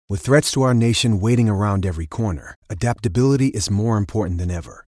With threats to our nation waiting around every corner, adaptability is more important than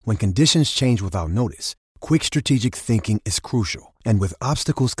ever. When conditions change without notice, quick strategic thinking is crucial. And with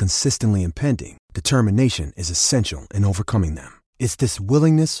obstacles consistently impending, determination is essential in overcoming them. It's this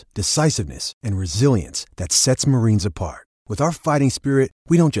willingness, decisiveness, and resilience that sets Marines apart. With our fighting spirit,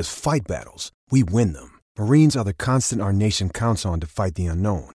 we don't just fight battles, we win them. Marines are the constant our nation counts on to fight the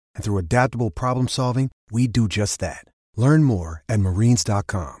unknown. And through adaptable problem solving, we do just that. Learn more at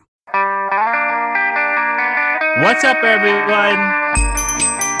marines.com. What's up, everyone?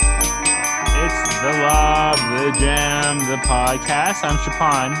 It's the Lob, the Jam, the podcast. I'm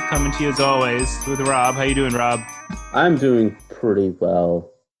Shapan, coming to you as always with Rob. How you doing, Rob? I'm doing pretty well.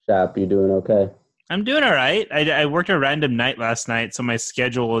 Shap, you doing okay? I'm doing all right. I worked a random night last night, so my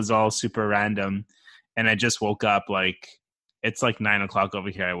schedule is all super random. And I just woke up it's like 9 o'clock over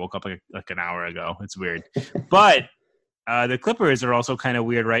here. I woke up like an hour ago. It's weird. But the Clippers are also kind of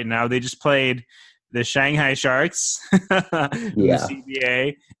weird right now. They just played the Shanghai Sharks in the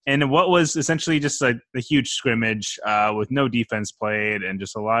CBA. And what was essentially just a huge scrimmage with no defense played and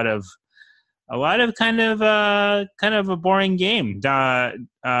just a lot of kind of a boring game.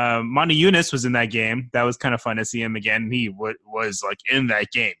 Monty Eunice was in that game. That was kind of fun to see him again. He was like in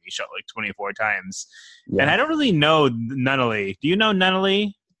that game. He shot like 24 times. Yeah. And I don't really know Nunnally. Do you know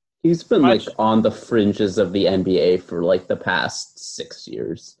Nunnally? He's been like on the fringes of the NBA for like the past 6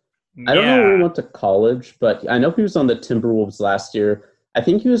 years. I don't know where he went to college, but I know he was on the Timberwolves last year. I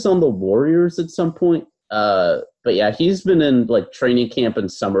think he was on the Warriors at some point. But yeah, he's been in like training camp and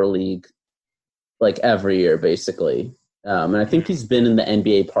summer league like every year, basically. And I think he's been in the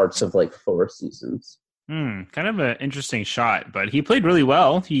NBA parts of like 4 seasons. Kind of an interesting shot, but he played really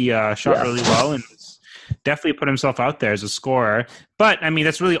well. He shot really well and definitely put himself out there as a scorer. But, I mean,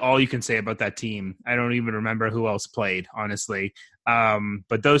 that's really all you can say about that team. I don't even remember who else played, honestly.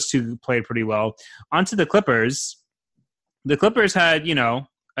 But those two played pretty well. On to the Clippers. The Clippers had,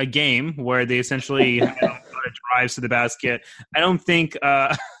 a game where they essentially had a lot of drives to the basket. I don't think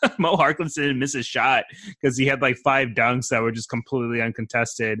Mo Harkless didn't miss a shot because he had like 5 dunks that were just completely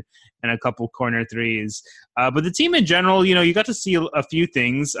uncontested and a couple corner threes. But the team in general, you got to see a few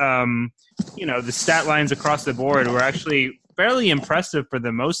things. The stat lines across the board were actually fairly impressive for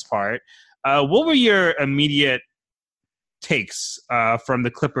the most part. What were your immediate takes from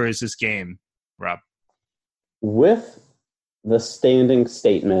the Clippers this game, Rob? With the standing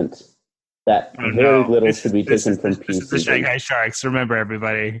statement that very little should be taken from preseason. This is the Shanghai Sharks. Remember,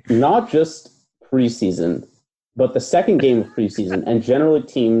 everybody. Not just preseason, but the second game of preseason. And generally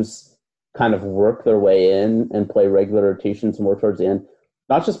teams kind of work their way in and play regular rotations more towards the end.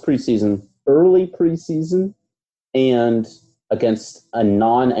 Not just preseason, early preseason, and against a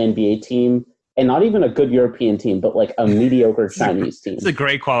non-NBA team. And not even a good European team, but like a mediocre Chinese team. It's a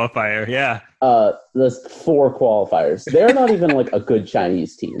great qualifier, yeah. There's 4 qualifiers. They're not even like a good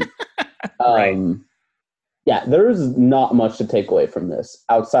Chinese team. Right. Yeah, there's not much to take away from this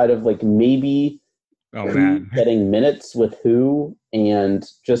outside of like maybe getting minutes with who and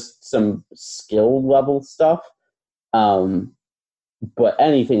just some skill level stuff. But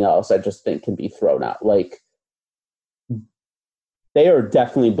anything else I just think can be thrown out. Like, they are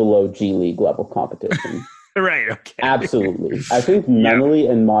definitely below G League level competition. Right, okay. Absolutely. I think Nunnally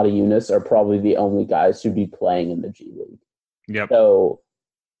and Monty Eunice are probably the only guys who'd be playing in the G League. Yep. So,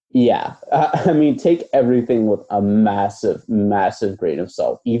 yeah. I mean, take everything with a massive, massive grain of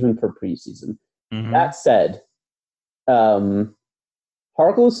salt, even for preseason. Mm-hmm. That said,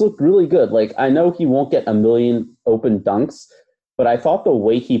 Harkless looked really good. Like, I know he won't get a million open dunks, but I thought the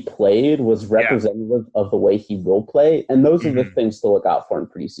way he played was representative of the way he will play. And those are the things to look out for in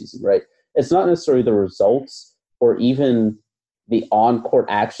preseason, right? It's not necessarily the results or even the on-court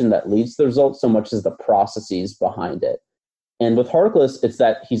action that leads to the results so much as the processes behind it. And with Harkless, it's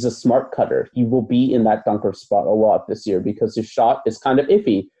that he's a smart cutter. He will be in that dunker spot a lot this year because his shot is kind of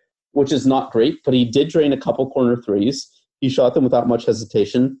iffy, which is not great, but he did drain a couple corner threes. He shot them without much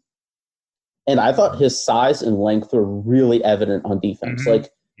hesitation. And I thought his size and length were really evident on defense.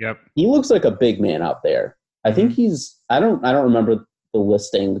 He looks like a big man out there. I think he's I don't remember the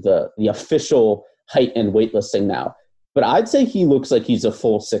listing, the official height and weight listing now, but I'd say he looks like he's a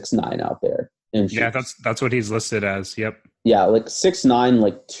full 6'9" out there. Yeah, that's what he's listed as. Yep. Yeah, like 6'9",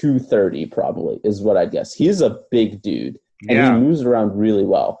 like 230 probably is what I'd guess. He's a big dude, and he moves around really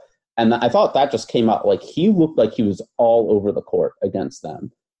well. And I thought that just came out like he looked like he was all over the court against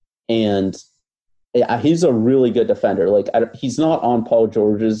them. And he's a really good defender. Like, he's not on Paul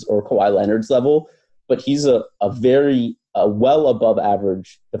George's or Kawhi Leonard's level, but he's a very well above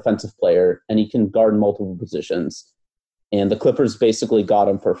average defensive player, and he can guard multiple positions. And the Clippers basically got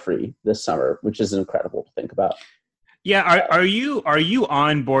him for free this summer, which is incredible to think about. Yeah, are you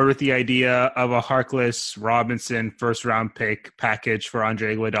on board with the idea of a Harkless Robinson first round pick package for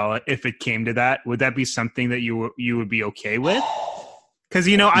Andre Iguodala if it came to that? Would that be something that you would be okay with? Because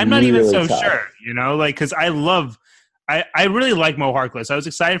I'm not even so sure. Because I really like Mo Harkless. I was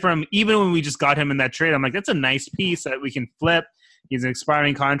excited for him even when we just got him in that trade. I'm like, that's a nice piece that we can flip. He's an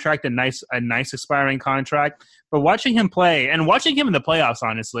expiring contract, a nice expiring contract. But watching him play and watching him in the playoffs,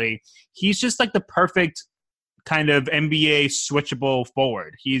 honestly, he's just like the perfect kind of NBA switchable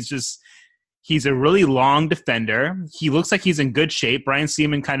forward. He's a really long defender. He looks like he's in good shape. Brian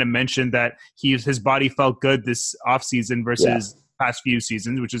Seaman kind of mentioned that his body felt good this offseason versus past few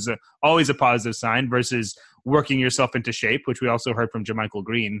seasons, which is always a positive sign versus working yourself into shape, which we also heard from JaMychal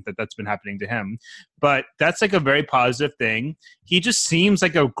Green that's been happening to him. But that's like a very positive thing. He just seems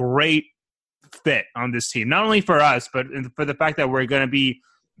like a great fit on this team, not only for us, but for the fact that we're going to be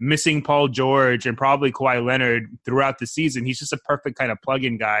missing Paul George and probably Kawhi Leonard throughout the season. He's just a perfect kind of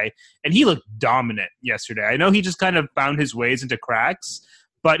plug-in guy, and he looked dominant yesterday. I know he just kind of found his ways into cracks,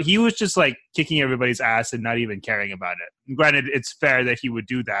 but he was just like kicking everybody's ass and not even caring about it. And granted, it's fair that he would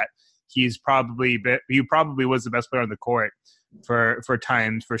do that. He probably was the best player on the court for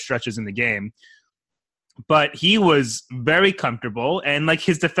stretches in the game. But he was very comfortable, and like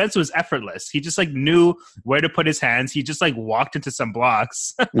his defense was effortless. He just like knew where to put his hands. He just like walked into some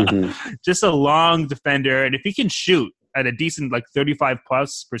blocks. Just a long defender, and if he can shoot at a decent like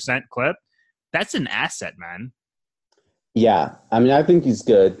 35+% clip, that's an asset, man. Yeah, I mean, I think he's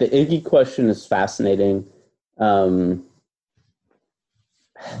good. The Iggy question is fascinating. The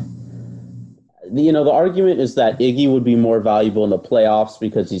argument is that Iggy would be more valuable in the playoffs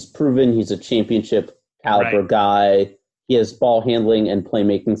because he's proven he's a championship caliber guy. He has ball handling and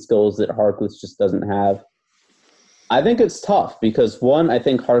playmaking skills that Harkless just doesn't have. I think it's tough because, one, I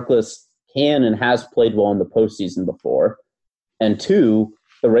think Harkless can and has played well in the postseason before. And two,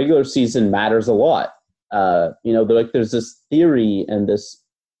 the regular season matters a lot. There's this theory and this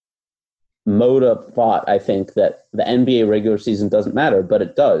mode of thought, I think, that the NBA regular season doesn't matter, but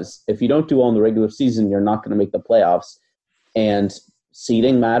it does. If you don't do well in the regular season, you're not going to make the playoffs. And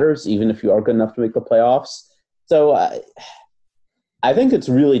seeding matters, even if you are good enough to make the playoffs. So I think it's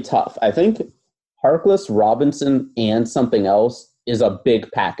really tough. I think Harkless, Robinson, and something else is a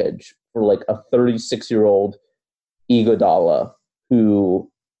big package for like a 36-year-old Iguodala who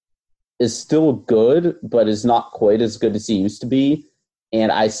is still good, but is not quite as good as he used to be.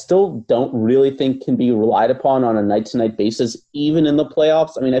 And I still don't really think can be relied upon on a night-to-night basis, even in the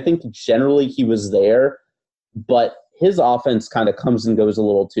playoffs. I mean, I think generally he was there, but his offense kind of comes and goes a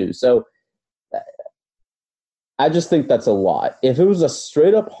little too. So I just think that's a lot. If it was a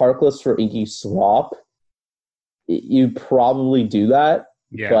straight-up Harkless for Iggy swap, you'd probably do that.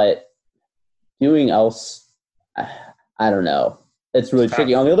 Yeah. But doing else, I don't know. It's really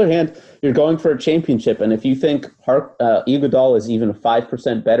tricky. On the other hand, you're going for a championship, and if you think Iguodala is even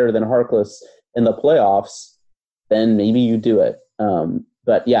 5% better than Harkless in the playoffs, then maybe you do it.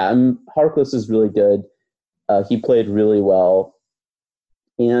 But yeah, Harkless is really good. He played really well,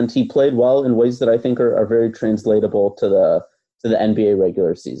 and he played well in ways that I think are very translatable to the NBA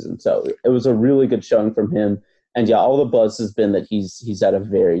regular season. So it was a really good showing from him. And yeah, all the buzz has been that he's at a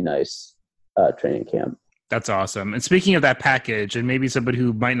very nice training camp. That's awesome. And speaking of that package, and maybe somebody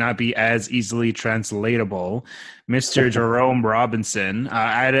who might not be as easily translatable, Mr. Jerome Robinson,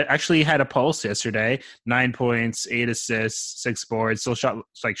 actually had a pulse yesterday. 9 points, 8 assists, 6 boards. Still shot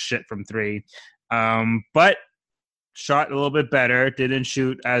like shit from 3. But shot a little bit better. Didn't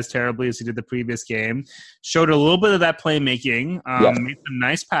shoot as terribly as he did the previous game. Showed a little bit of that playmaking. Made some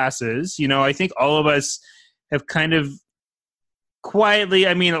nice passes. I think all of us have kind of quietly,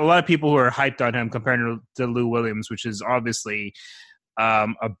 I mean, a lot of people who are hyped on him compared to Lou Williams, which is obviously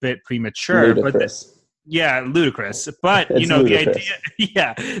a bit premature. Ludicrous. Ludicrous. But ludicrous.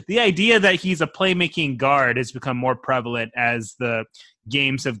 The idea that he's a playmaking guard has become more prevalent as the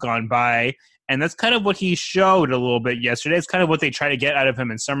games have gone by. And that's kind of what he showed a little bit yesterday. It's kind of what they try to get out of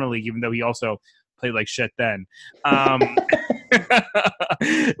him in Summer League, even though he also played like shit then.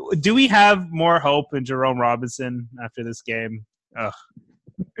 Do we have more hope in Jerome Robinson after this game? Ugh.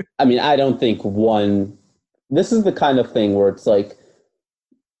 I mean, I don't think this is the kind of thing where it's like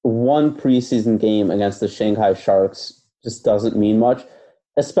one preseason game against the Shanghai Sharks just doesn't mean much,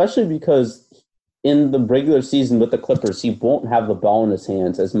 especially because in the regular season with the Clippers, he won't have the ball in his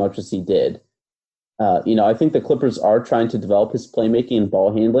hands as much as he did. I think the Clippers are trying to develop his playmaking and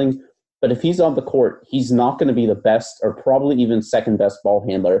ball handling, but if he's on the court, he's not going to be the best or probably even second best ball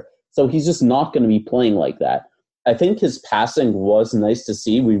handler. So he's just not going to be playing like that. I think his passing was nice to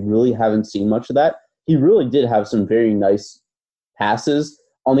see. We really haven't seen much of that. He really did have some very nice passes.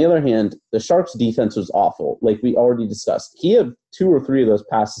 On the other hand, the Sharks' defense was awful, like we already discussed. He had 2 or 3 of those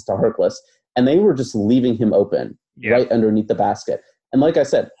passes to Harkless, and they were just leaving him open right underneath the basket. And like I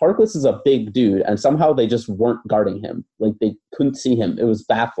said, Harkless is a big dude, and somehow they just weren't guarding him. Like, they couldn't see him. It was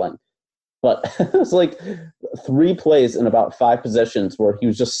baffling. But it was like 3 plays in about 5 possessions where he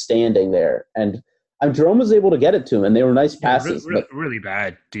was just standing there. And Jerome was able to get it to him, and they were nice passes. Really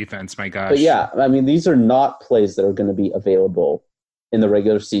bad defense, my gosh. But yeah, I mean, these are not plays that are going to be available in the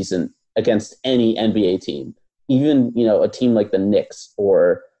regular season against any NBA team. Even, a team like the Knicks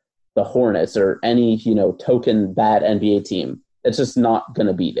or the Hornets or any, token bad NBA team. It's just not going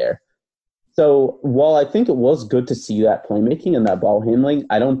to be there. So while I think it was good to see that playmaking and that ball handling,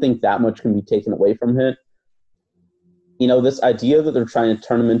 I don't think that much can be taken away from it. This idea that they're trying to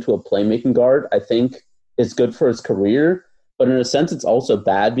turn him into a playmaking guard, I think is good for his career. But in a sense, it's also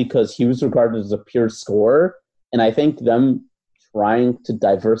bad because he was regarded as a pure scorer. And I think them trying to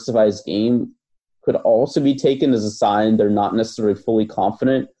diversify his game could also be taken as a sign they're not necessarily fully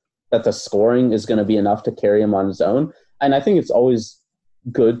confident that the scoring is going to be enough to carry him on his own. And I think it's always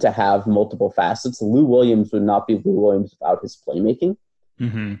good to have multiple facets. Lou Williams would not be Lou Williams without his playmaking.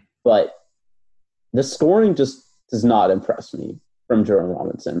 Mm-hmm. But the scoring just does not impress me from Jerome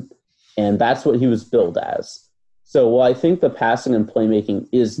Robinson. And that's what he was billed as. So while I think the passing and playmaking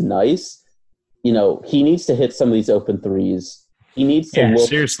is nice, he needs to hit some of these open threes. He needs to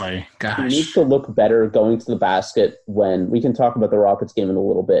seriously. Gosh. He needs to look better going to the basket when we can talk about the Rockets game in a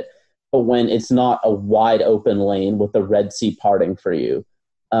little bit, but when it's not a wide open lane with the Red Sea parting for you,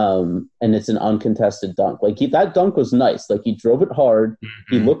 and it's an uncontested dunk. Like that dunk was nice. Like he drove it hard.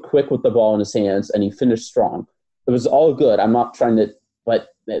 Mm-hmm. He looked quick with the ball in his hands, and he finished strong. It was all good. I'm not trying to, but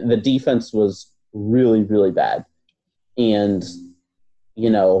the defense was really, really bad. And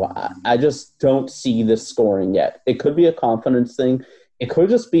I just don't see this scoring yet. It could be a confidence thing. It could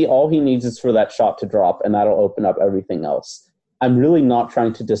just be all he needs is for that shot to drop, and that'll open up everything else. I'm really not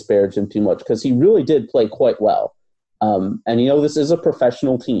trying to disparage him too much because he really did play quite well. And, this is a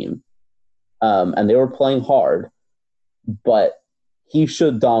professional team, and they were playing hard, but he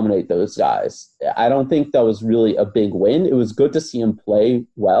should dominate those guys. I don't think that was really a big win. It was good to see him play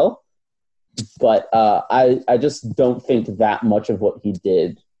well. But I just don't think that much of what he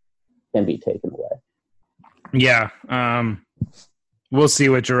did can be taken away. Yeah. We'll see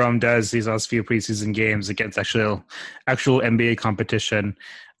what Jerome does these last few preseason games against actual NBA competition.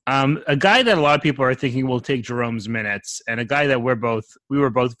 A guy that a lot of people are thinking will take Jerome's minutes, and a guy that we were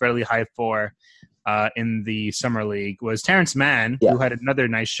both fairly high for in the summer league was Terrence Mann, who had another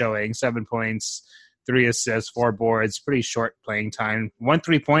nice showing, 7 points, 3 assists, 4 boards, pretty short playing time, 1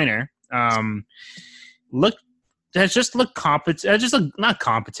 3-pointer. Just looked competent. Just not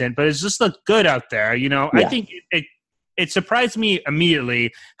competent, but it's just looked good out there. I think it surprised me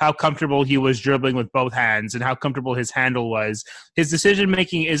immediately how comfortable he was dribbling with both hands and how comfortable his handle was. His decision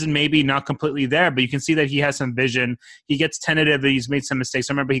making isn't maybe not completely there, but you can see that he has some vision. He gets tentative. He's made some mistakes.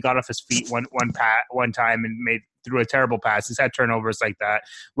 I remember he got off his feet one time and threw a terrible pass. He's had turnovers like that,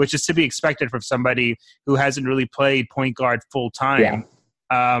 which is to be expected from somebody who hasn't really played point guard full time.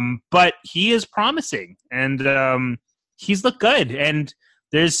 Yeah. But he is promising, and he's looked good. And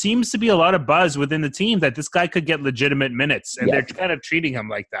there seems to be a lot of buzz within the team that this guy could get legitimate minutes, and they're kind of treating him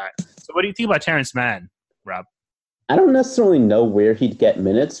like that. So what do you think about Terrence Mann, Rob? I don't necessarily know where he'd get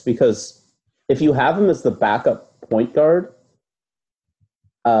minutes because if you have him as the backup point guard,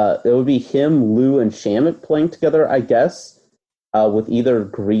 it would be him, Lou, and Shamet playing together, I guess, with either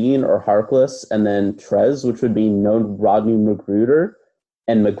Green or Harkless, and then Trez, which would be known Rodney Magruder.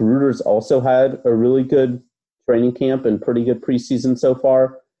 And Magruder's also had a really good training camp and pretty good preseason so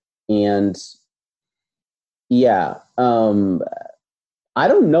far. And I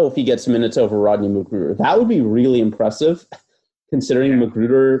don't know if he gets minutes over Rodney Magruder. That would be really impressive considering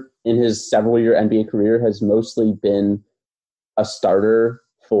Magruder in his several-year NBA career has mostly been a starter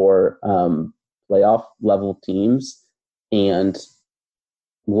for playoff-level teams and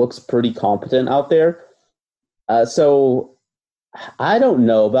looks pretty competent out there. So I don't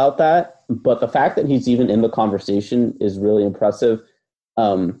know about that, but the fact that he's even in the conversation is really impressive.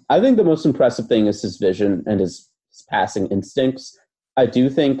 I think the most impressive thing is his vision and his passing instincts. I do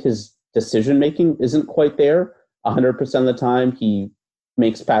think his decision-making isn't quite there 100% of the time. He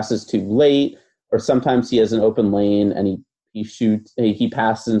makes passes too late, or sometimes he has an open lane and he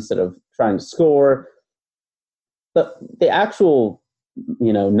passes instead of trying to score. But the actual,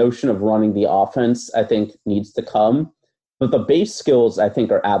 notion of running the offense, I think, needs to come. But the base skills, I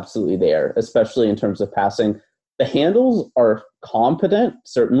think, are absolutely there, especially in terms of passing. The handles are competent,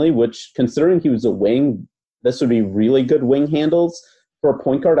 certainly, which, considering he was a wing, this would be really good wing handles. For a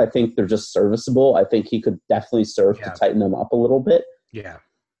point guard, I think they're just serviceable. I think he could definitely serve to tighten them up a little bit. Yeah.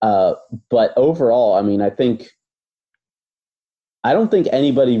 But overall, I mean, I don't think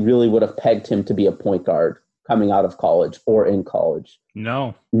anybody really would have pegged him to be a point guard coming out of college or in college.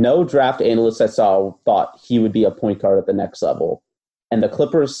 No draft analyst I saw thought he would be a point guard at the next level. And the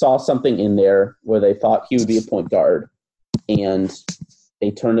Clippers saw something in there where they thought he would be a point guard, and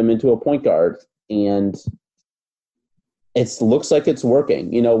they turned him into a point guard. And it looks like it's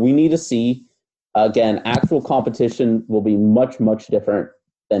working. You know, we need to see, again, actual competition will be much, much different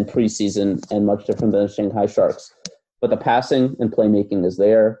than preseason and much different than the Shanghai Sharks. But the passing and playmaking is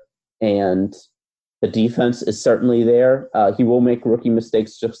there, and the defense is certainly there. He will make rookie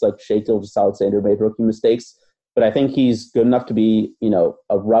mistakes, just like Shai Gilgeous-Alexander made rookie mistakes. But I think he's good enough to be, you know,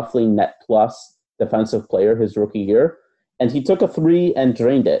 a roughly net plus defensive player his rookie year. And he took a three and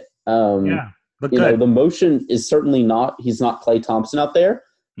drained it. But you know, the motion is certainly not, he's not Klay Thompson out there.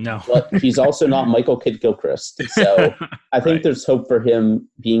 No. But he's also not Michael Kidd-Gilchrist. So I think there's hope for him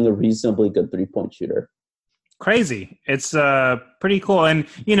being a reasonably good three-point shooter. Crazy. It's pretty cool. And,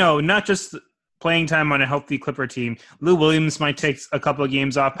 you know, not just playing time on a healthy Clipper team. Lou Williams might take a couple of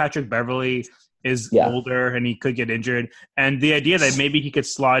games off. Patrick Beverley is older and he could get injured. And the idea that maybe he could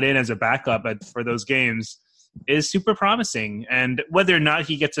slot in as a backup for those games is super promising. And whether or not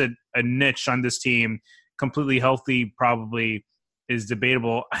he gets a niche on this team completely healthy probably is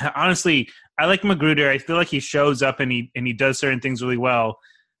debatable. Honestly, I like Magruder. I feel like he shows up and he does certain things really well.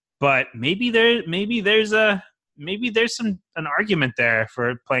 But maybe there's an argument there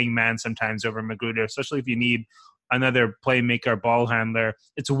for playing man sometimes over Magruder, especially if you need another playmaker, ball handler.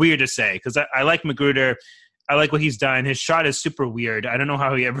 It's weird to say because I like Magruder. I like what he's done. His shot is super weird. I don't know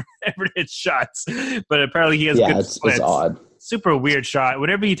how he ever hits shots, but apparently he has good splits. It's odd. Super weird shot.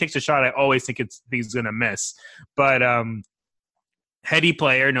 Whenever he takes a shot, I always think he's going to miss. But heady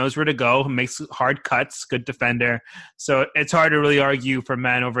player, knows where to go, makes hard cuts, good defender. So it's hard to really argue for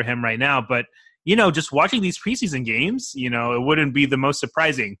man over him right now. But, you know, just watching these preseason games, you know, it wouldn't be the most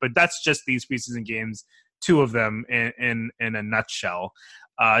surprising. But that's just these preseason games. 2 of them in a nutshell.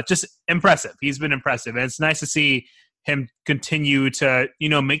 Just impressive. He's been impressive. And it's nice to see him continue to, you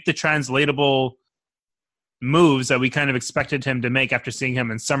know, make the translatable moves that we kind of expected him to make after seeing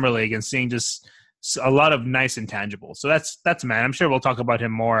him in Summer League and seeing just a lot of nice intangibles. So that's man. I'm sure we'll talk about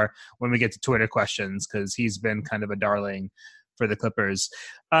him more when we get to Twitter questions because he's been kind of a darling for the Clippers.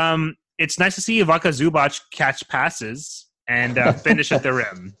 It's nice to see Ivica Zubac catch passes and finish at the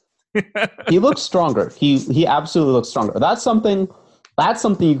rim. He looks stronger. He absolutely looks stronger. That's something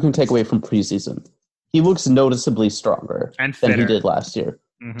you can take away from preseason. He looks noticeably stronger than he did last year.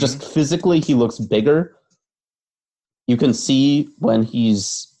 Mm-hmm. Just physically, he looks bigger. You can see when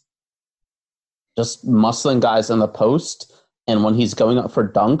he's just muscling guys in the post, and when he's going up for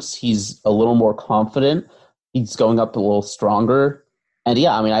dunks, he's a little more confident. He's going up a little stronger. And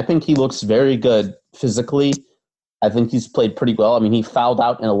yeah, I mean, I think he looks very good physically. I think he's played pretty well. I mean, he fouled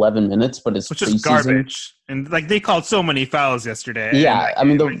out in 11 minutes, but it's which is garbage. And like they called so many fouls yesterday. Yeah, I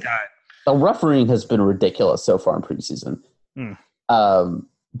mean, the refereeing has been ridiculous so far in preseason.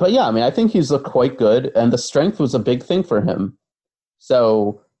 But yeah, I mean, I think he's looked quite good, and the strength was a big thing for him.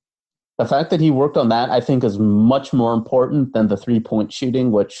 So the fact that he worked on that, I think, is much more important than the 3-point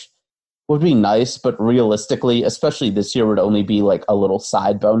shooting, which would be nice, but realistically, especially this year, would only be like a little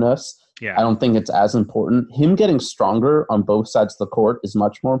side bonus. Yeah. I don't think it's as important. Him getting stronger on both sides of the court is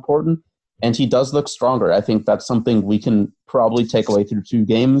much more important, and he does look stronger. I think that's something we can probably take away through 2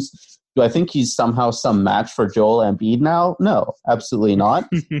 games. Do I think he's somehow some match for Joel Embiid now? No, absolutely not.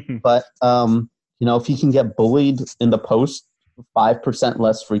 But, you know, if he can get bullied in the post 5%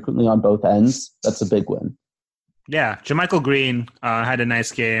 less frequently on both ends, that's a big win. Yeah, JaMychal Green had a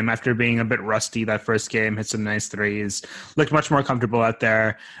nice game after being a bit rusty that first game, hit some nice threes, looked much more comfortable out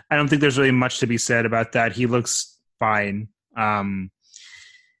there. I don't think there's really much to be said about that. He looks fine.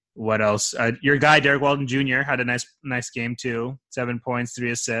 What else? Your guy, Derek Walton Jr., had a nice game too. 7 points,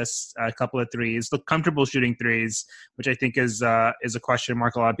 3 assists, a couple of threes. Looked comfortable shooting threes, which I think is a question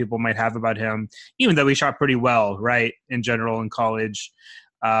mark a lot of people might have about him, even though he shot pretty well, right, in general in college.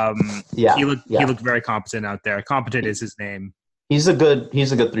 He looked very competent out there. Competent is his name. He's a good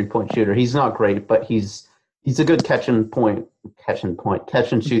 3-point shooter. He's not great, but he's a good catch and shoot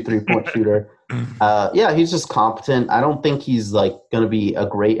 3-point shooter. He's just competent. I don't think he's like going to be a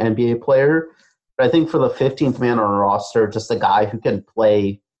great NBA player, but I think for the 15th man on a roster, just a guy who can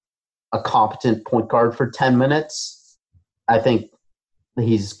play a competent point guard for 10 minutes, I think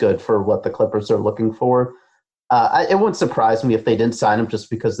he's good for what the Clippers are looking for. It wouldn't surprise me if they didn't sign him just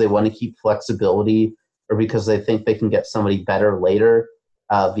because they want to keep flexibility or because they think they can get somebody better later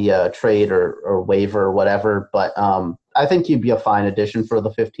via trade or waiver or whatever. But I think he'd be a fine addition for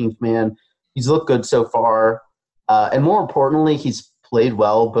the 15th man. He's looked good so far. And more importantly, he's played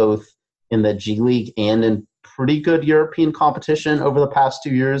well both in the G League and in pretty good European competition over the past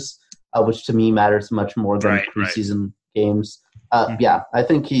 2 years, which to me matters much more than preseason games. Yeah, I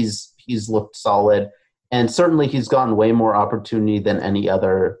think he's looked solid. And certainly he's gotten way more opportunity than any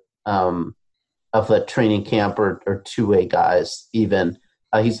other of the training camp or two-way guys even.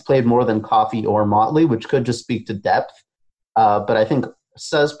 He's played more than Coffey or Motley, which could just speak to depth. But I think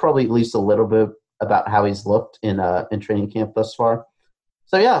says probably at least a little bit about how he's looked in training camp thus far.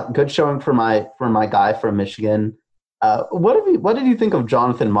 So yeah, good showing for my guy from Michigan. What did you think of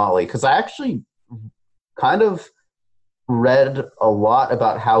Jonathan Motley? Because I actually kind of read a lot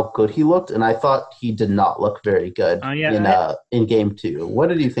about how good he looked, and I thought he did not look very good in game 2. What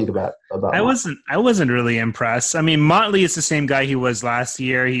did you think about I wasn't really impressed. I mean, Motley is the same guy he was last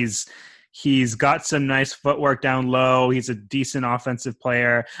year. He's got some nice footwork down low. He's a decent offensive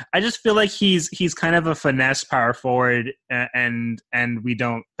player. I just feel like he's kind of a finesse power forward, and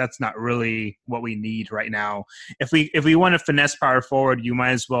that's not really what we need right now. If we want a finesse power forward, you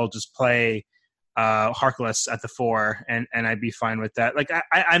might as well just play Harkless at the 4, and I'd be fine with that. Like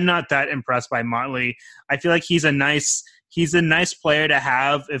I'm not that impressed by Motley. I feel like he's a nice player to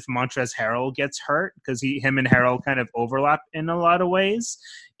have if Montrezl Harrell gets hurt, because him and Harrell kind of overlap in a lot of ways,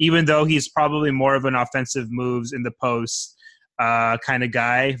 even though he's probably more of an offensive moves in the post kind of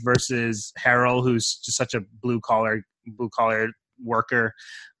guy versus Harrell, who's just such a blue collar worker.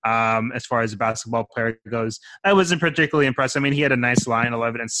 As far as a basketball player goes, I wasn't particularly impressed. I mean, he had a nice line,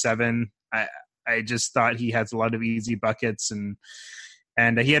 11 and 7. I just thought he has a lot of easy buckets, and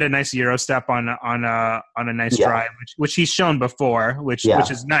he had a nice Euro step on a nice drive, which he's shown before, which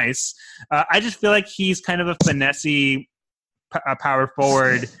is nice. I just feel like he's kind of a finessey power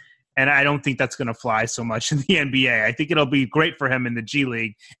forward, and I don't think that's going to fly so much in the NBA. I think it'll be great for him in the G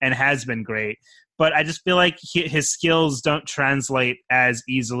League and has been great, but I just feel like his skills don't translate as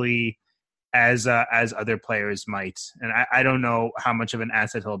easily as other players might, and I don't know how much of an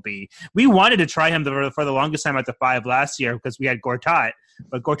asset he'll be. We wanted to try him for the longest time at the 5 last year because we had Gortat,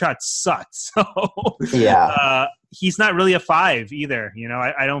 but Gortat sucked. So he's not really a 5 either. You know,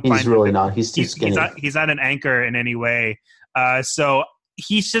 I don't. He's really not. He's too skinny. He's not an anchor in any way. So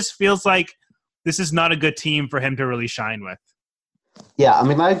he just feels like this is not a good team for him to really shine with. Yeah, I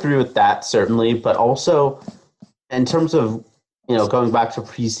mean, I agree with that certainly, but also in terms of, you know, going back to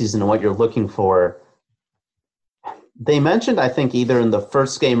preseason and what you're looking for, they mentioned, I think, either in the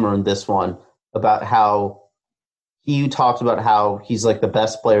first game or in this one, about how he talked about how he's like the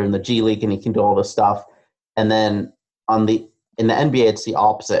best player in the G League and he can do all this stuff. And then in the NBA, it's the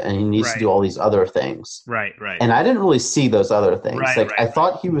opposite, and he needs to do all these other things. Right. And I didn't really see those other things. I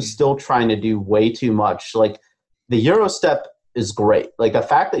thought he was still trying to do way too much. Like, the Euro step is great. Like, the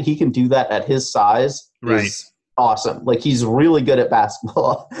fact that he can do that at his size is awesome. Like, he's really good at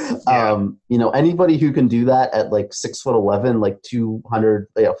basketball. You know, anybody who can do that at like 6'11", like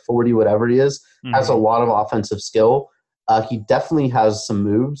 240, whatever he is, has a lot of offensive skill. He definitely has some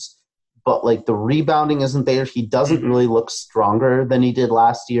moves, but like the rebounding isn't there. He doesn't really look stronger than he did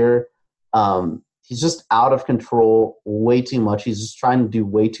last year. He's just out of control way too much. He's just trying to do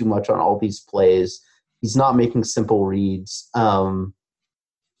way too much on all these plays. He's not making simple reads.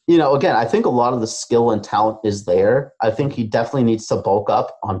 You know, again, I think a lot of the skill and talent is there. I think he definitely needs to bulk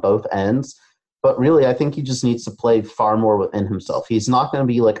up on both ends. But really, I think he just needs to play far more within himself. He's not going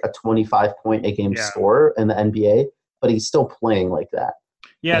to be like a 25-point-a-game scorer in the NBA, but he's still playing like that.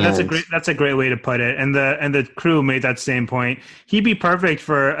 Yeah, that's a great way to put it. And the crew made that same point. He'd be perfect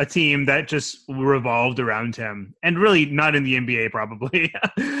for a team that just revolved around him, and really not in the NBA probably.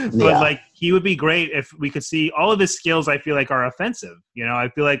 But like, he would be great if we could see all of his skills. I feel like are offensive. You know, I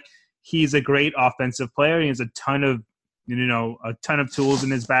feel like he's a great offensive player. He has a ton of tools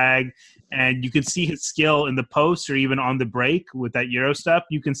in his bag, and you can see his skill in the post or even on the break with that Euro step.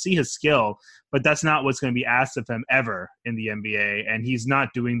 You can see his skill, but that's not what's going to be asked of him ever in the NBA, and he's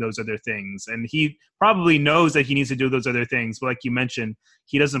not doing those other things. And he probably knows that he needs to do those other things, but like you mentioned,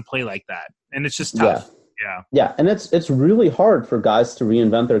 he doesn't play like that, and it's just tough. Yeah, and it's really hard for guys to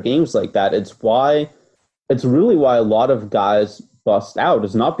reinvent their games like that. It's really why a lot of guys bust out.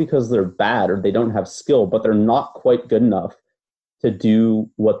 Is not because they're bad or they don't have skill, but they're not quite good enough to do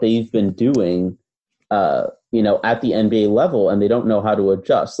what they've been doing, you know, at the NBA level, and they don't know how to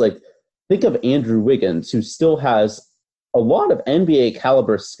adjust. Like, think of Andrew Wiggins, who still has a lot of NBA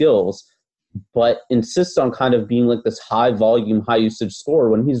caliber skills, but insists on kind of being like this high volume, high usage scorer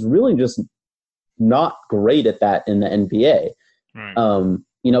when he's really just not great at that in the NBA.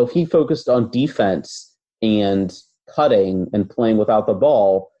 Right. He focused on defense and cutting and playing without the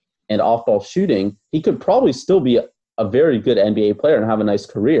ball and off-ball shooting. He could probably still be a very good NBA player and have a nice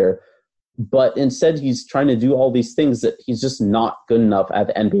career, but instead he's trying to do all these things that he's just not good enough at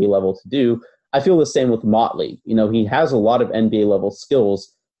the NBA level to do. I feel the same with Motley. He has a lot of NBA level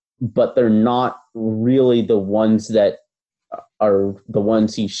skills, but they're not really the ones that are the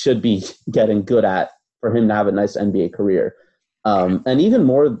ones he should be getting good at for him to have a nice NBA career. And even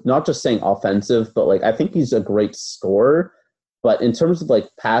more, not just saying offensive, but like I think he's a great scorer. But in terms of like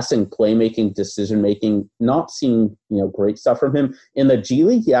passing, playmaking, decision-making, not seeing, great stuff from him. In the G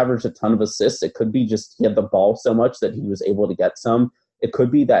League, he averaged a ton of assists. It could be just he had the ball so much that he was able to get some. It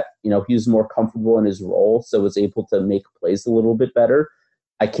could be that, he was more comfortable in his role, so was able to make plays a little bit better.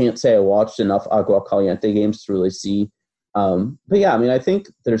 I can't say I watched enough Agua Caliente games to really see. But yeah, I think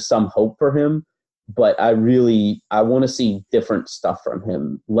there's some hope for him. But I want to see different stuff from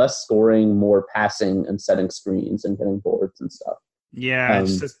him. Less scoring, more passing and setting screens and getting boards and stuff. Yeah, it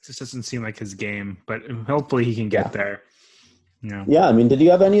just doesn't seem like his game, but hopefully he can get there. Yeah, did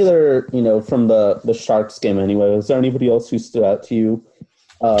you have any other, from the Sharks game anyway? Was there anybody else who stood out to you?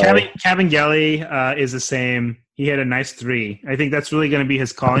 Kabengele is the same. He had a nice 3. I think that's really going to be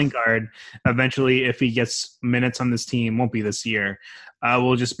his calling card eventually if he gets minutes on this team. Won't be this year.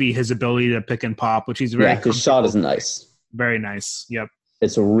 Will just be his ability to pick and pop, which he's very his shot is nice. Very nice. Yep.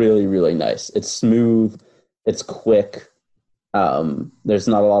 It's really, really nice. It's smooth. It's quick. There's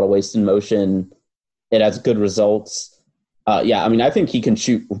not a lot of wasted motion. It has good results. I think he can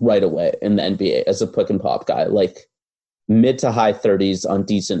shoot right away in the NBA as a pick and pop guy, like mid to high 30s on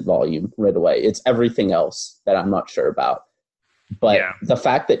decent volume right away. It's everything else that I'm not sure about. But the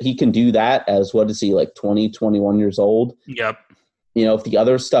fact that he can do that as, what is he, like 20, 21 years old? Yep. If the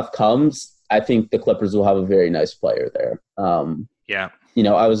other stuff comes, I think the Clippers will have a very nice player there.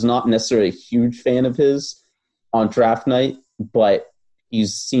 I was not necessarily a huge fan of his on draft night, but he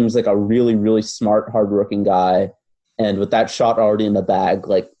seems like a really, really smart, hardworking guy. And with that shot already in the bag,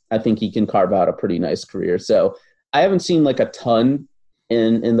 like I think he can carve out a pretty nice career. So I haven't seen like a ton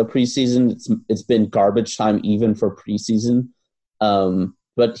in the preseason. It's been garbage time even for preseason.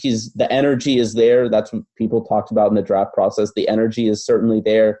 But the energy is there. That's what people talked about in the draft process. The energy is certainly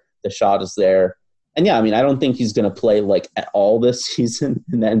there. The shot is there. And I don't think he's going to play like at all this season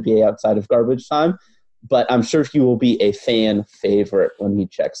in the NBA outside of garbage time, but I'm sure he will be a fan favorite when he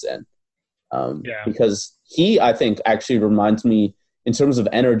checks in. Because he, I think, actually reminds me in terms of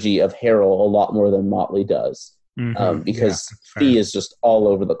energy of Harrell a lot more than Motley does. Because he is just all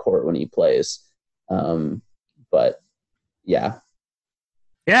over the court when he plays. But yeah.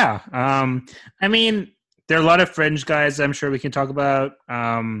 Yeah. There are a lot of fringe guys I'm sure we can talk about.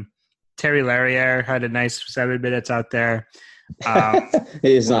 Terry Larriere had a nice 7 minutes out there.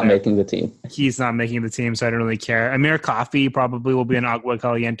 He's not making the team. He's not making the team, so I don't really care. Amir Coffey probably will be an Agua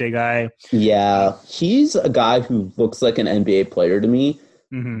Caliente guy. Yeah, he's a guy who looks like an NBA player to me,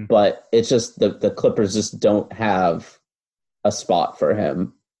 but it's just the Clippers just don't have a spot for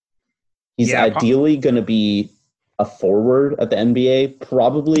him. He's ideally going to be a forward at the NBA,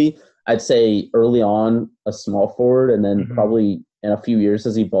 probably. I'd say early on a small forward, and then probably in a few years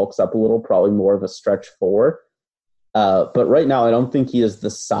as he bulks up a little, probably more of a stretch 4. But right now, I don't think he has the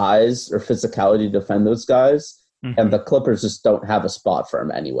size or physicality to defend those guys, and the Clippers just don't have a spot for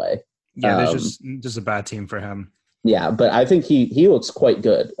him anyway. Yeah, there's just a bad team for him. Yeah, but I think he looks quite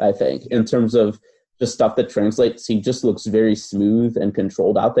good, I think, in terms of just stuff that translates. He just looks very smooth and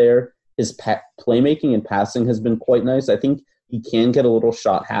controlled out there. His playmaking and passing has been quite nice. I think he can get a little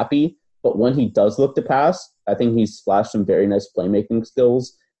shot happy, but when he does look to pass, I think he's flashed some very nice playmaking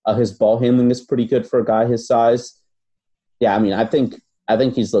skills. His ball handling is pretty good for a guy his size. Yeah, I think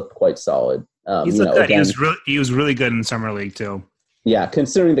he's looked quite solid. He's looked good. He was really good in Summer League too. Yeah,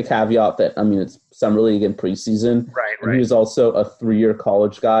 considering the caveat that it's Summer League and preseason. Right. He was also a 3-year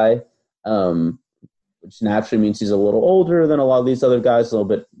college guy, which naturally means he's a little older than a lot of these other guys, a little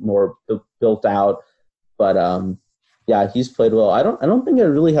bit more built out. But he's played well. I don't think I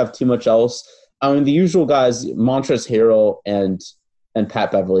really have too much else. The usual guys, Montrezl Harrell and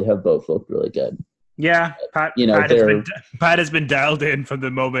Pat Beverly have both looked really good. Yeah, Pat has been dialed in from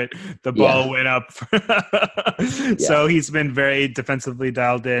the moment the ball went up. So he's been very defensively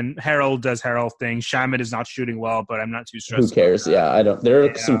dialed in. Harrell does Harrell things. Shaman is not shooting well, but I'm not too stressed. Who cares? Yeah, I don't. There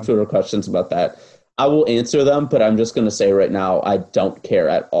are some Twitter questions about that. I will answer them, but I'm just going to say right now, I don't care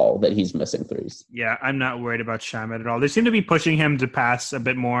at all that he's missing threes. Yeah, I'm not worried about Shamet at all. They seem to be pushing him to pass a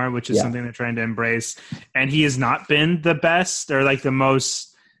bit more, which is something they're trying to embrace. And he has not been the best or like the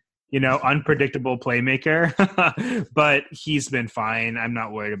most, unpredictable playmaker, but he's been fine. I'm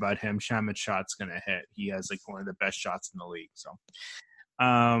not worried about him. Shamet's shot's going to hit. He has like one of the best shots in the league. So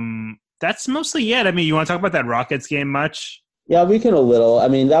that's mostly it. I mean, you want to talk about that Rockets game much? Yeah, we can a little. I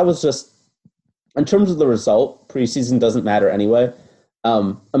mean, that was just, in terms of the result, preseason doesn't matter anyway.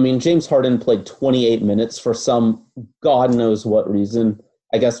 James Harden played 28 minutes for some God knows what reason.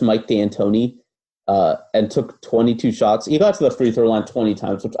 I guess Mike D'Antoni, and took 22 shots. He got to the free throw line 20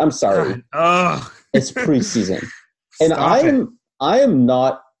 times, which I'm sorry. It's preseason. And I am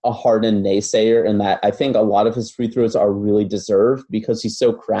not a Harden naysayer in that I think a lot of his free throws are really deserved because he's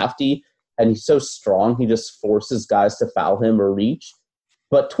so crafty and he's so strong. He just forces guys to foul him or reach.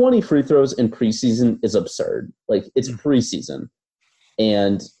 But 20 free throws in preseason is absurd. Like, it's preseason.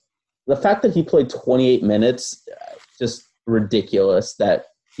 And the fact that he played 28 minutes, just ridiculous that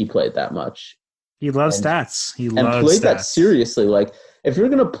he played that much. He loves stats. He played that seriously. Like, if you're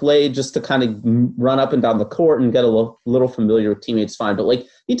going to play just to kind of run up and down the court and get a little familiar with teammates, fine. But, like,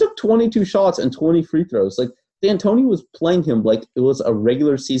 he took 22 shots and 20 free throws. Like, D'Antoni was playing him like it was a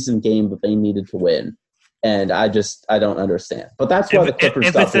regular season game that they needed to win. And I don't understand. But that's why the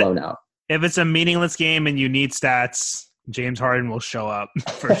Clippers got blown out. If it's a meaningless game and you need stats, James Harden will show up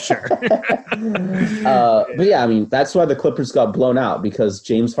for sure. But yeah, I mean, that's why the Clippers got blown out, because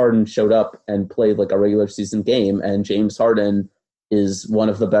James Harden showed up and played like a regular season game. And James Harden is one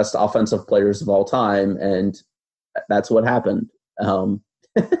of the best offensive players of all time. And that's what happened. In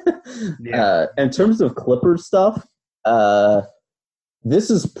terms of Clippers stuff, this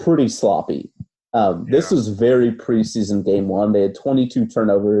is pretty sloppy. This was very preseason game one. They had 22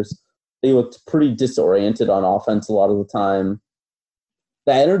 turnovers. They looked pretty disoriented on offense a lot of the time.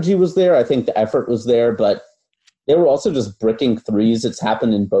 The energy was there. I think the effort was there, but they were also just bricking threes. It's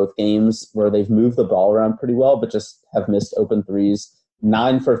happened in both games where they've moved the ball around pretty well, but just have missed open threes.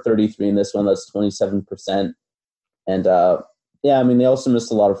 9 for 33 in this one. That's 27%. And they also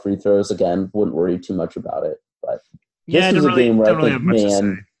missed a lot of free throws. Again, wouldn't worry too much about it. But this was a game where I think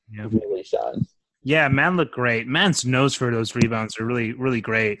Man really shined. Yeah, Man looked great. Man's nose for those rebounds are really, really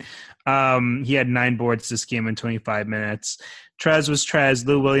great. He had 9 boards this game in 25 minutes. Trez was Trez.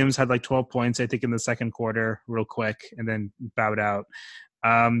 Lou Williams had like 12 points, I think, in the second quarter real quick and then bowed out.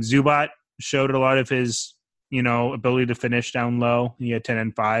 Zubac showed a lot of his, ability to finish down low. He had 10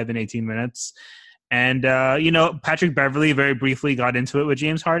 and 5 in 18 minutes. And, Patrick Beverley very briefly got into it with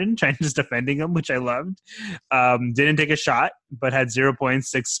James Harden, just defending him, which I loved. Didn't take a shot, but had 0 points,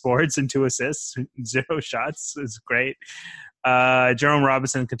 6 boards, and 2 assists, 0 shots. It's great. Jerome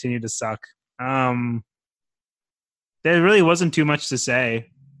Robinson continued to suck. There really wasn't too much to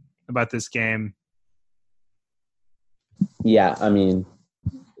say about this game. Yeah,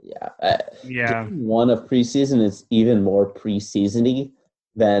 one of preseason is even more preseason-y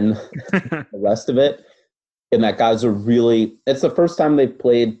than the rest of it. And that guys are really – it's the first time they've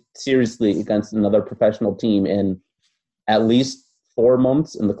played seriously against another professional team in at least 4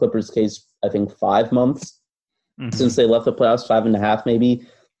 months. In the Clippers' case, I think 5 months since they left the playoffs, 5.5 maybe.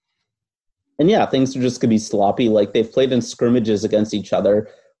 And, yeah, things are just going to be sloppy. Like, they've played in scrimmages against each other,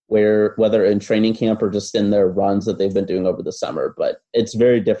 whether in training camp or just in their runs that they've been doing over the summer. But it's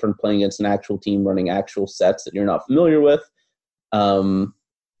very different playing against an actual team running actual sets that you're not familiar with.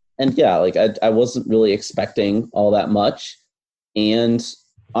 And yeah, like I wasn't really expecting all that much. And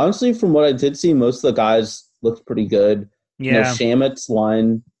honestly, from what I did see, most of the guys looked pretty good. Yeah. Shamet's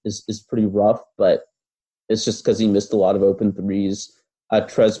line is pretty rough, but it's just because he missed a lot of open threes.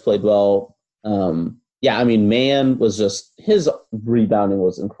 Trez played well. Man was just, his rebounding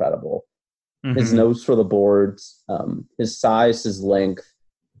was incredible. His nose for the boards, his size, his length,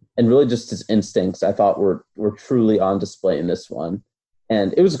 and really just his instincts, I thought were truly on display in this one.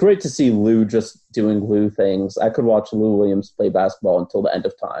 And it was great to see Lou just doing Lou things. I could watch Lou Williams play basketball until the end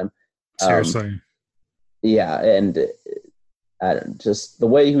of time. Seriously. And just the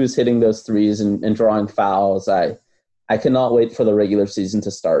way he was hitting those threes and drawing fouls, I cannot wait for the regular season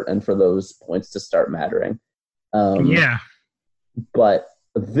to start and for those points to start mattering. But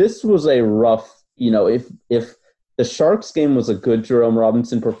this was a rough, if the Sharks game was a good Jerome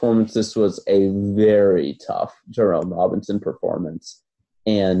Robinson performance, this was a very tough Jerome Robinson performance.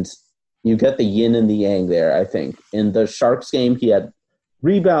 And you get the yin and the yang there, I think. In the Sharks game, he had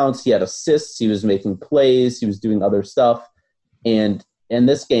rebounds, he had assists, he was making plays, he was doing other stuff. And in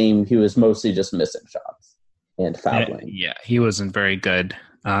this game, he was mostly just missing shots and fouling. Yeah, he wasn't very good.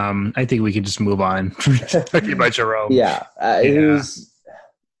 I think we can just move on talking about Jerome. Yeah, I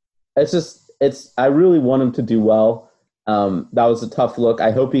really want him to do well. That was a tough look.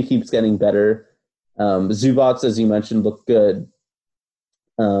 I hope he keeps getting better. Zubats, as you mentioned, looked good.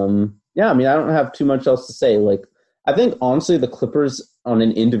 I don't have too much else to say. Like, I think honestly, the Clippers on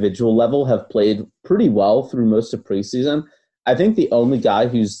an individual level have played pretty well through most of preseason. I think the only guy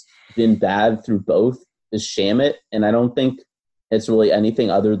who's been bad through both is Shamet, and I don't think it's really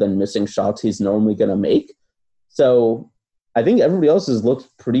anything other than missing shots he's normally going to make. So I think everybody else has looked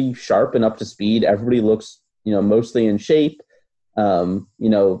pretty sharp and up to speed. Everybody looks, mostly in shape.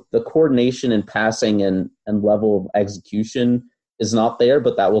 The coordination and passing and level of execution is not there,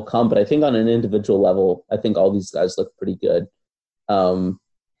 but that will come. But I think on an individual level, I think all these guys look pretty good. Do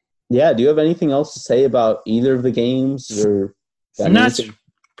you have anything else to say about either of the games? Or that's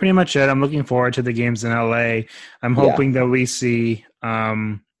pretty much it. I'm looking forward to the games in LA. I'm hoping that we see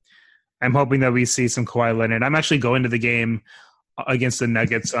some Kawhi Leonard. I'm actually going to the game against the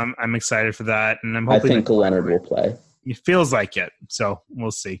Nuggets, so I'm excited for that. And I'm hoping I think Leonard will play. It feels like it, so we'll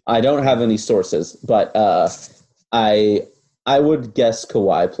see. I don't have any sources, but I would guess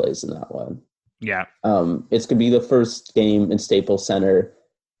Kawhi plays in that one. Yeah. It's going to be the first game in Staples Center.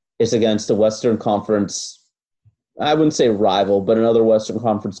 It's against a Western Conference, I wouldn't say rival, but another Western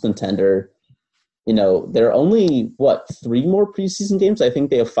Conference contender. There are only, 3 more preseason games? I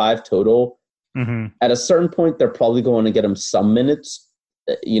think they have 5 total. Mm-hmm. At a certain point, they're probably going to get him some minutes.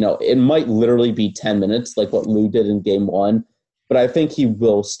 It might literally be 10 minutes like what Lou did in game 1, but I think he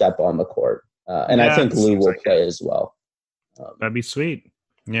will step on the court. I think Lou will play as well. That'd be sweet.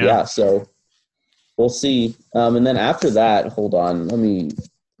 Yeah, so we'll see. And then after that, hold on, let me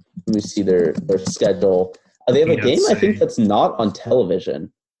see their schedule. They have a game, I think, that's not on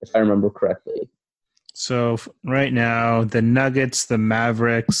television, if I remember correctly. So right now, the Nuggets, the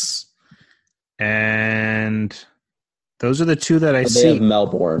Mavericks, and those are the 2 that I see. They have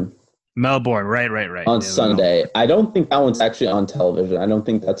Melbourne, right. On Sunday. I don't think that one's actually on television. I don't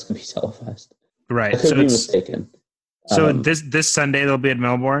think that's going to be televised. Right. I could be mistaken. So this Sunday they'll be at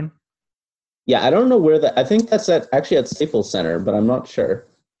Melbourne? Yeah, I don't know where that. I think that's actually at Staples Center, but I'm not sure.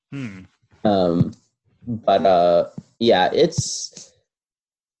 It's.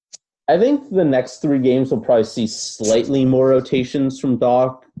 I think the next 3 games will probably see slightly more rotations from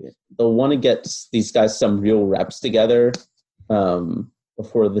Doc. They'll want to get these guys some real reps together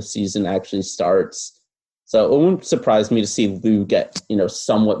before the season actually starts. So it wouldn't surprise me to see Lou get,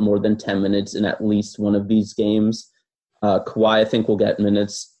 somewhat more than 10 minutes in at least one of these games. Kawhi, I think, will get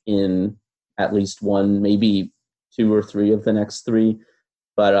minutes in at least 1, maybe 2 or 3 of the next 3.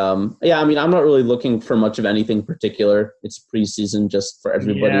 But, I'm not really looking for much of anything particular. It's preseason just for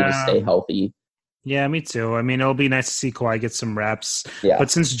everybody to stay healthy. Yeah, me too. It'll be nice to see Kawhi get some reps. Yeah. But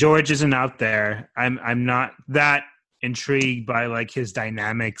since George isn't out there, I'm not that intrigued by like his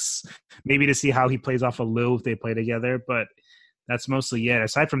dynamics. Maybe to see how he plays off of Lou if they play together, but that's mostly it.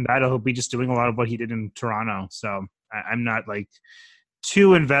 Aside from that, he'll be just doing a lot of what he did in Toronto. So I'm not like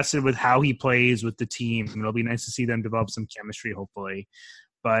too invested with how he plays with the team. It'll be nice to see them develop some chemistry, hopefully.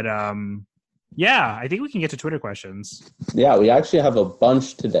 But I think we can get to Twitter questions. Yeah, we actually have a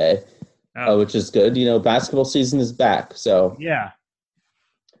bunch today. Which is good. Basketball season is back. So yeah.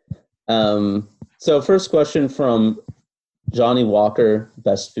 So first question from Johnny Walker,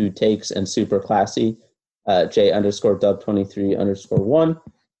 best food takes and super classy. J_dub23_1.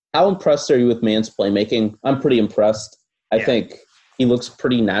 How impressed are you with Man's playmaking? I'm pretty impressed. I think he looks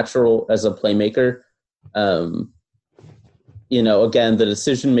pretty natural as a playmaker. Again, the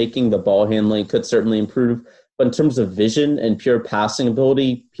decision making, the ball handling could certainly improve. But in terms of vision and pure passing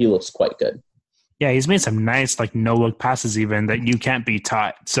ability, he looks quite good. Yeah, he's made some nice, no-look passes even that you can't be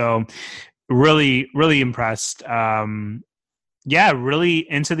taught. So really, really impressed. Really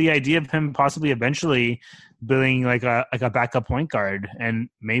into the idea of him possibly eventually being like a backup point guard and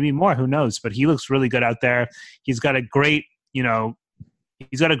maybe more. Who knows? But he looks really good out there. He's got a great,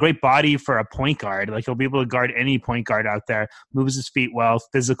 he's got a great body for a point guard. Like he'll be able to guard any point guard out there. Moves his feet well,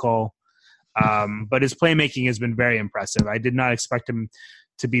 physical. But his playmaking has been very impressive. I did not expect him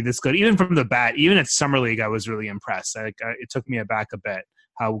to be this good. Even from the bat, even at Summer League, I was really impressed. It took me aback a bit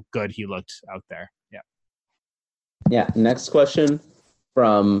how good he looked out there. Yeah. Yeah. Next question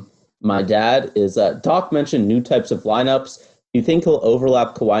from my dad is Doc mentioned new types of lineups. Do you think he'll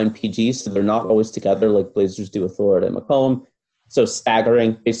overlap Kawhi and PG so they're not always together like Blazers do with Lillard and McCollum? So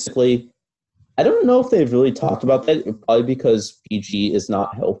staggering, basically. I don't know if they've really talked about that, probably because PG is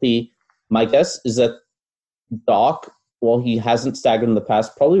not healthy. My guess is that Doc, while he hasn't staggered in the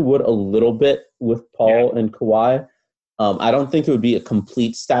past, probably would a little bit with Paul and Kawhi. I don't think it would be a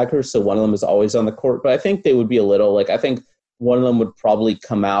complete stagger, so one of them is always on the court, but I think they would be a little, like, I think one of them would probably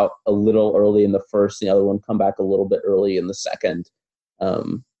come out a little early in the first, and the other one come back a little bit early in the second.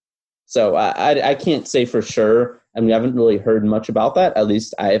 So I can't say for sure. I mean, I haven't really heard much about that. At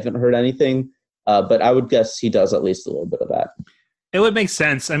least I haven't heard anything, but I would guess he does at least a little bit of that. It would make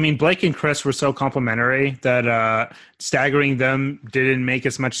sense. I mean, Blake and Chris were so complimentary that staggering them didn't make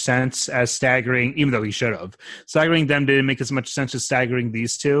as much sense as staggering, even though he should have. Staggering them didn't make as much sense as staggering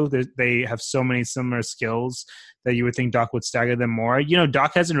these two. They have so many similar skills that you would think Doc would stagger them more. You know,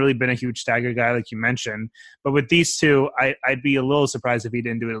 Doc hasn't really been a huge stagger guy, like you mentioned. But with these two, I'd be a little surprised if he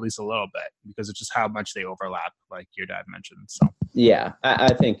didn't do it at least a little bit, because it's just how much they overlap, like your dad mentioned. So yeah,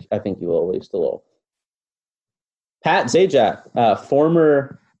 I think he will at least a little. Pat Zajac,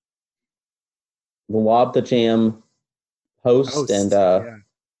 former Lob the Jam host and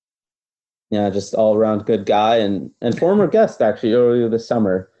just all around good guy and former guest actually earlier this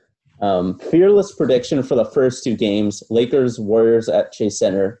summer. Fearless prediction for the first two games: Lakers, Warriors at Chase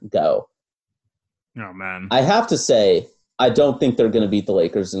Center. Go. Oh man, I have to say I don't think they're going to beat the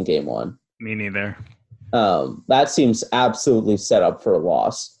Lakers in Game 1. Me neither. That seems absolutely set up for a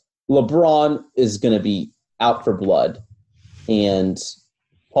loss. LeBron is going to be out for blood, and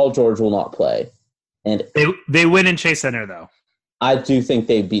Paul George will not play. And they win in Chase Center, though. I do think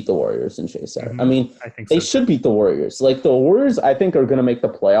they beat the Warriors in Chase Center. Mm-hmm. I mean, they should beat the Warriors. Like, the Warriors, I think, are going to make the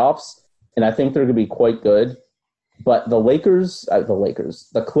playoffs, and I think they're going to be quite good. But the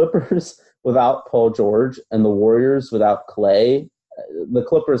Clippers without Paul George and the Warriors without Clay, the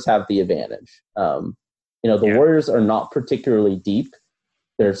Clippers have the advantage. The Warriors are not particularly deep.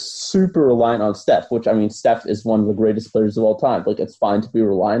 They're super reliant on Steph, which, I mean, Steph is one of the greatest players of all time. Like, it's fine to be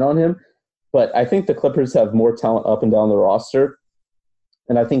reliant on him. But I think the Clippers have more talent up and down the roster,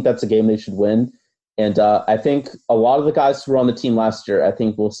 and I think that's a game they should win. And I think a lot of the guys who were on the team last year, I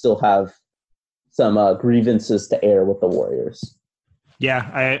think will still have some grievances to air with the Warriors.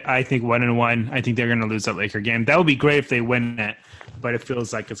 Yeah, I think 1-1. I think they're going to lose that Laker game. That would be great if they win it, but it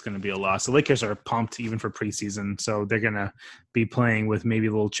feels like it's going to be a loss. The Lakers are pumped even for preseason, so they're going to be playing with maybe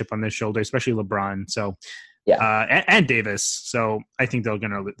a little chip on their shoulder, especially LeBron. So, yeah, and Davis. So I think they're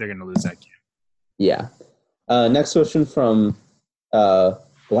going to lose that game. Yeah. Next question from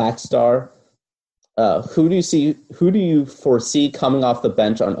Black Star. Who do you foresee coming off the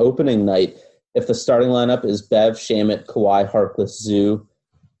bench on opening night if the starting lineup is Bev, Shamet, Kawhi, Harkless, Zoo?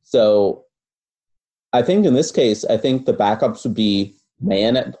 So I think in this case, I think the backups would be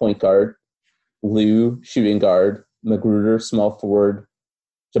Mann at point guard, Lou shooting guard, Magruder small forward,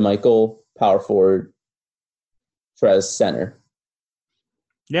 JaMychal power forward, Trez center.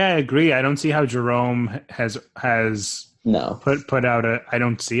 Yeah, I agree. I don't see how Jerome has put out I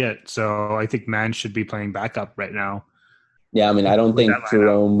don't see it. So I think Mann should be playing backup right now. Yeah, I mean, I don't think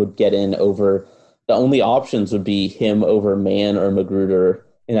Jerome would get in over – the only options would be him over Mann or Magruder,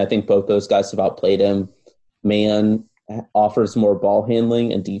 and I think both those guys have outplayed him. Mann offers more ball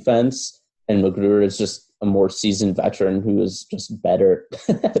handling and defense, and Magruder is just a more seasoned veteran who is just better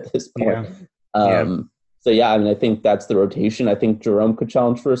at this point. So, yeah, I mean, I think that's the rotation. I think Jerome could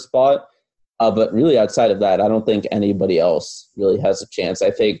challenge for a spot, but really outside of that, I don't think anybody else really has a chance.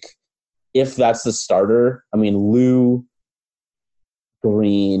 I think if that's the starter, I mean, Lou,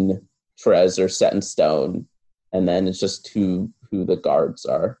 Green, Trez are set in stone, and then it's just who the guards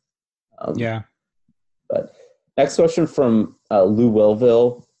are. But next question from Lou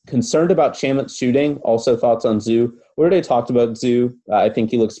Willville. Concerned about Shamet's shooting. Also thoughts on Zoo. We already talked about Zoo. I think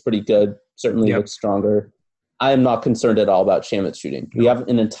he looks pretty good. Certainly looks stronger. I am not concerned at all about Shamet's shooting. We have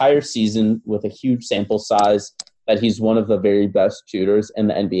an entire season with a huge sample size that he's one of the very best shooters in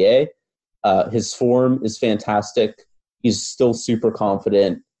the NBA. His form is fantastic. He's still super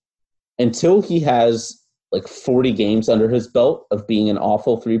confident. Until he has like 40 games under his belt of being an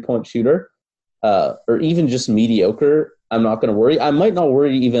awful three-point shooter, or even just mediocre, I'm not going to worry. I might not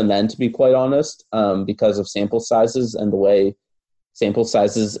worry even then, to be quite honest, because of sample sizes and the way sample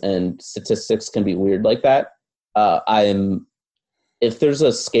sizes and statistics can be weird like that. If there's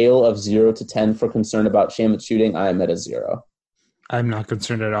a scale of 0 to 10 for concern about Shamet shooting, I am at a 0. I'm not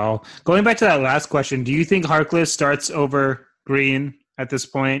concerned at all. Going back to that last question, do you think Harkless starts over Green at this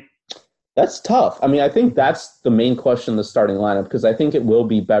point? That's tough. I mean, I think that's the main question in the starting lineup, because I think it will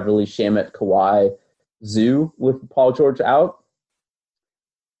be Beverly, Shamet, Kawhi, Zoo with Paul George out.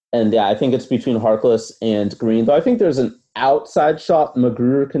 And yeah, I think it's between Harkless and Green, though I think there's an outside shot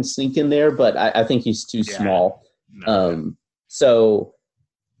Magruder can sneak in there, but I think he's too small. No. So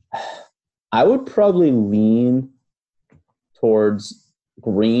I would probably lean towards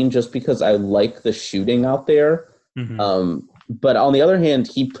Green just because I like the shooting out there. But on the other hand,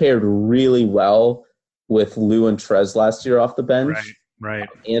 he paired really well with Lou and Trez last year off the bench. Right.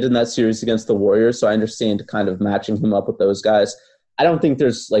 And in that series against the Warriors. So I understand kind of matching him up with those guys. I don't think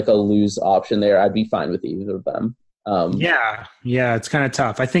there's like a lose option there. I'd be fine with either of them. Yeah, it's kind of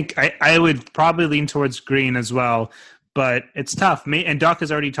tough. I think I would probably lean towards Green as well, but it's tough. And Doc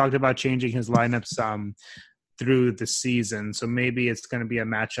has already talked about changing his lineup some through the season, so maybe it's going to be a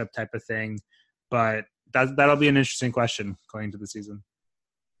matchup type of thing. But that'll be an interesting question going into the season.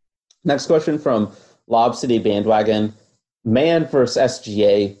 Next question from Lob City Bandwagon. Man versus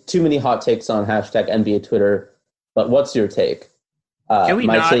SGA. Too many hot takes on hashtag NBA Twitter, but what's your take? Can we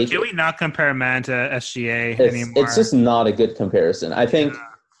not compare Man to SGA anymore? It's just not a good comparison. I think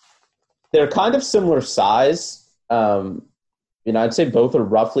they're kind of similar size. I'd say both are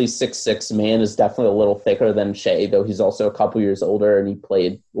roughly 6'6". Man is definitely a little thicker than Shea, though he's also a couple years older and he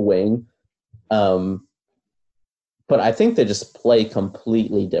played wing. But I think they just play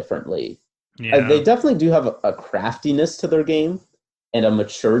completely differently. Yeah. They definitely do have a craftiness to their game and a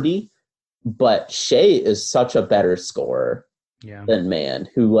maturity, but Shea is such a better scorer than Man,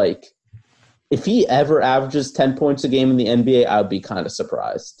 who, like, if he ever averages 10 points a game in the NBA, I would be kind of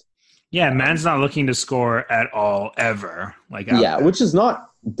surprised. Yeah, Man's not looking to score at all, ever. Which is not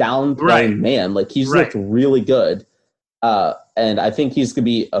downplaying Man. Like, he's looked really good. And I think he's going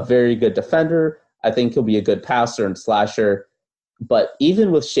to be a very good defender. I think he'll be a good passer and slasher. But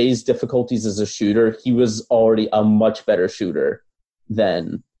even with Shea's difficulties as a shooter, he was already a much better shooter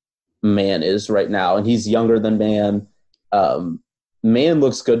than Man is right now. And he's younger than Man. Man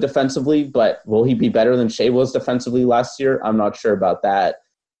looks good defensively, but will he be better than Shea was defensively last year? I'm not sure about that.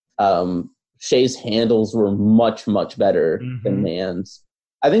 Shea's handles were much, much better than Man's.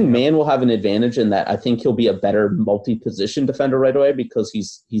 I think Man will have an advantage in that I think he'll be a better multi-position defender right away because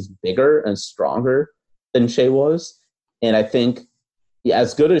he's bigger and stronger than Shea was. And I think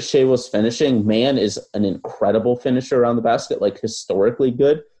as good as Shea was finishing, Man is an incredible finisher around the basket, like historically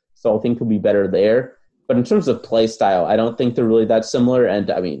good. So I think he'll be better there. But in terms of play style, I don't think they're really that similar.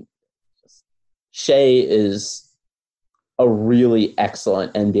 And I mean, Shea is a really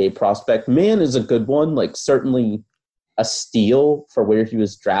excellent NBA prospect. Man is a good one, like certainly a steal for where he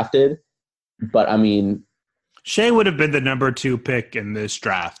was drafted. But I mean, Shea would have been the number 2 pick in this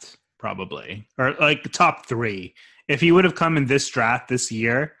draft, probably, or like top 3. If he would have come in this draft this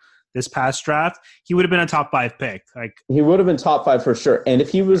year, this past draft, he would have been a top 5 pick. Like, he would have been top 5 for sure. And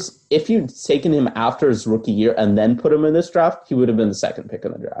if you'd taken him after his rookie year and then put him in this draft, he would have been the 2nd pick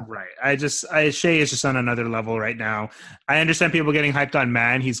in the draft. Right. Shea is just on another level right now. I understand people getting hyped on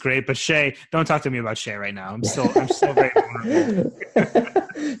Man. He's great, but Shea, don't talk to me about Shea right now. I'm still very vulnerable.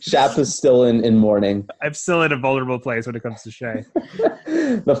 Shap is still in mourning. I'm still in a vulnerable place when it comes to Shea.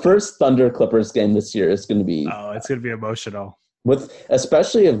 The first Thunder Clippers game this year is going to be... Oh, it's going to be emotional.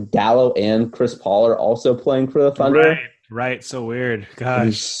 Especially if Gallo and Chris Paul are also playing for the Thunder. Right. So weird.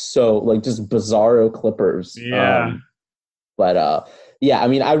 Gosh. So, like, just bizarro Clippers. Yeah. I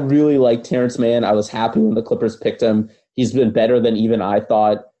mean, I really like Terrence Mann. I was happy when the Clippers picked him. He's been better than even I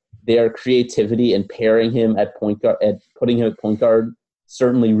thought. Their creativity and pairing him at point guard, and putting him at point guard,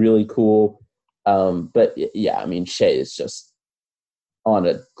 certainly really cool. But yeah, I mean, Shea is just on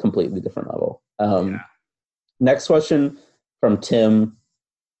a completely different level. Next question from Tim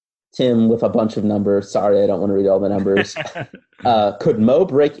with a bunch of numbers. Sorry, I don't want to read all the numbers. Could Mo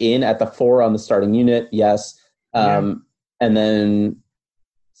break in at the 4 on the starting unit? Yes. And then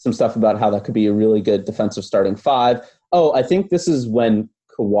some stuff about how that could be a really good defensive starting 5. Oh, I think this is when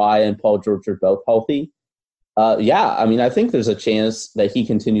Kawhi and Paul George are both healthy. I mean, I think there's a chance that he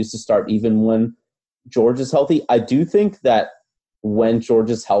continues to start even when George is healthy. I do think that when George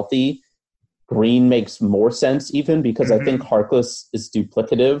is healthy, Green makes more sense even because I think Harkless is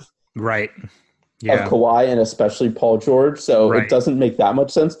duplicative of Kawhi and especially Paul George. So it doesn't make that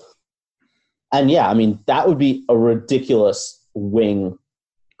much sense. And I mean, that would be a ridiculous wing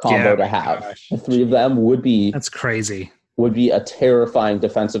combo to have. Gosh. The 3 of them that's crazy. Would be a terrifying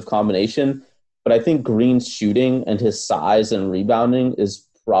defensive combination. But I think Green's shooting and his size and rebounding is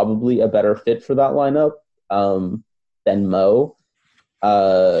probably a better fit for that lineup than Mo.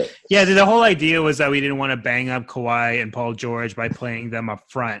 The whole idea was that we didn't want to bang up Kawhi and Paul George by playing them up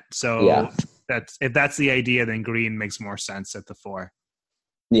front. So if that's the idea, then Green makes more sense at the 4.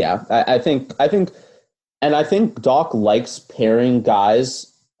 Yeah, I think Doc likes pairing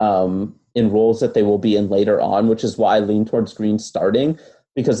guys in roles that they will be in later on, which is why I lean towards Green starting.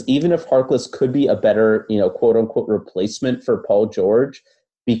 Because even if Harkless could be a better, quote unquote replacement for Paul George,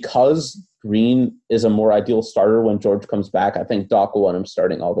 because Green is a more ideal starter when George comes back, I think Doc will want him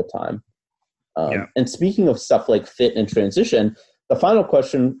starting all the time. And speaking of stuff like fit and transition, the final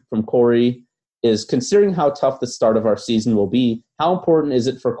question from Corey is, considering how tough the start of our season will be, how important is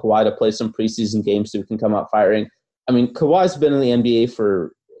it for Kawhi to play some preseason games so he can come out firing? I mean, Kawhi's been in the NBA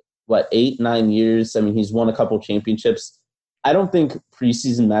for, 8-9 years? I mean, he's won a couple championships. I don't think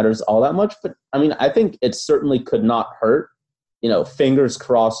preseason matters all that much, but, I mean, I think it certainly could not hurt. Fingers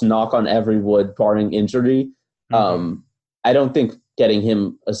crossed, knock on every wood, barring injury. I don't think getting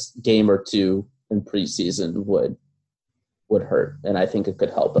him a game or two in preseason would hurt, and I think it could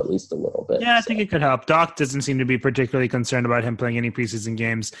help at least a little bit. Yeah, I think it could help. Doc doesn't seem to be particularly concerned about him playing any preseason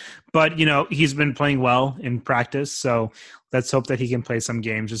games, but he's been playing well in practice, so let's hope that he can play some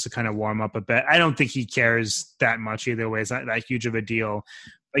games just to kind of warm up a bit. I don't think he cares that much either way. It's not that huge of a deal.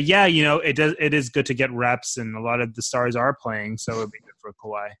 But yeah, it is good to get reps, and a lot of the stars are playing, so it'd be good for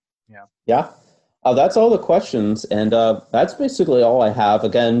Kawhi. Yeah. Yeah. That's all the questions, and that's basically all I have.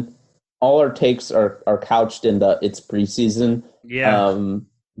 Again, all our takes are couched in it's preseason. Yeah.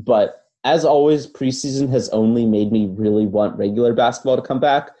 But as always, preseason has only made me really want regular basketball to come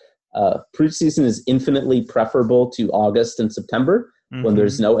back. Preseason is infinitely preferable to August and September when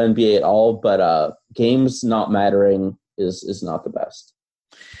there's no NBA at all, but games not mattering is not the best.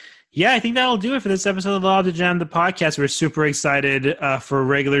 Yeah, I think that'll do it for this episode of Lob to Jam, the podcast. We're super excited for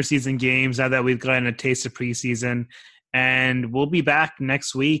regular season games now that we've gotten a taste of preseason. And we'll be back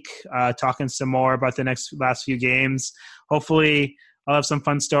next week talking some more about the last few games. Hopefully, I'll have some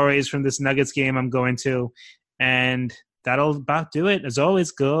fun stories from this Nuggets game I'm going to. And that'll about do it. As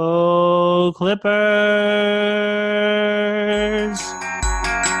always, go Clippers!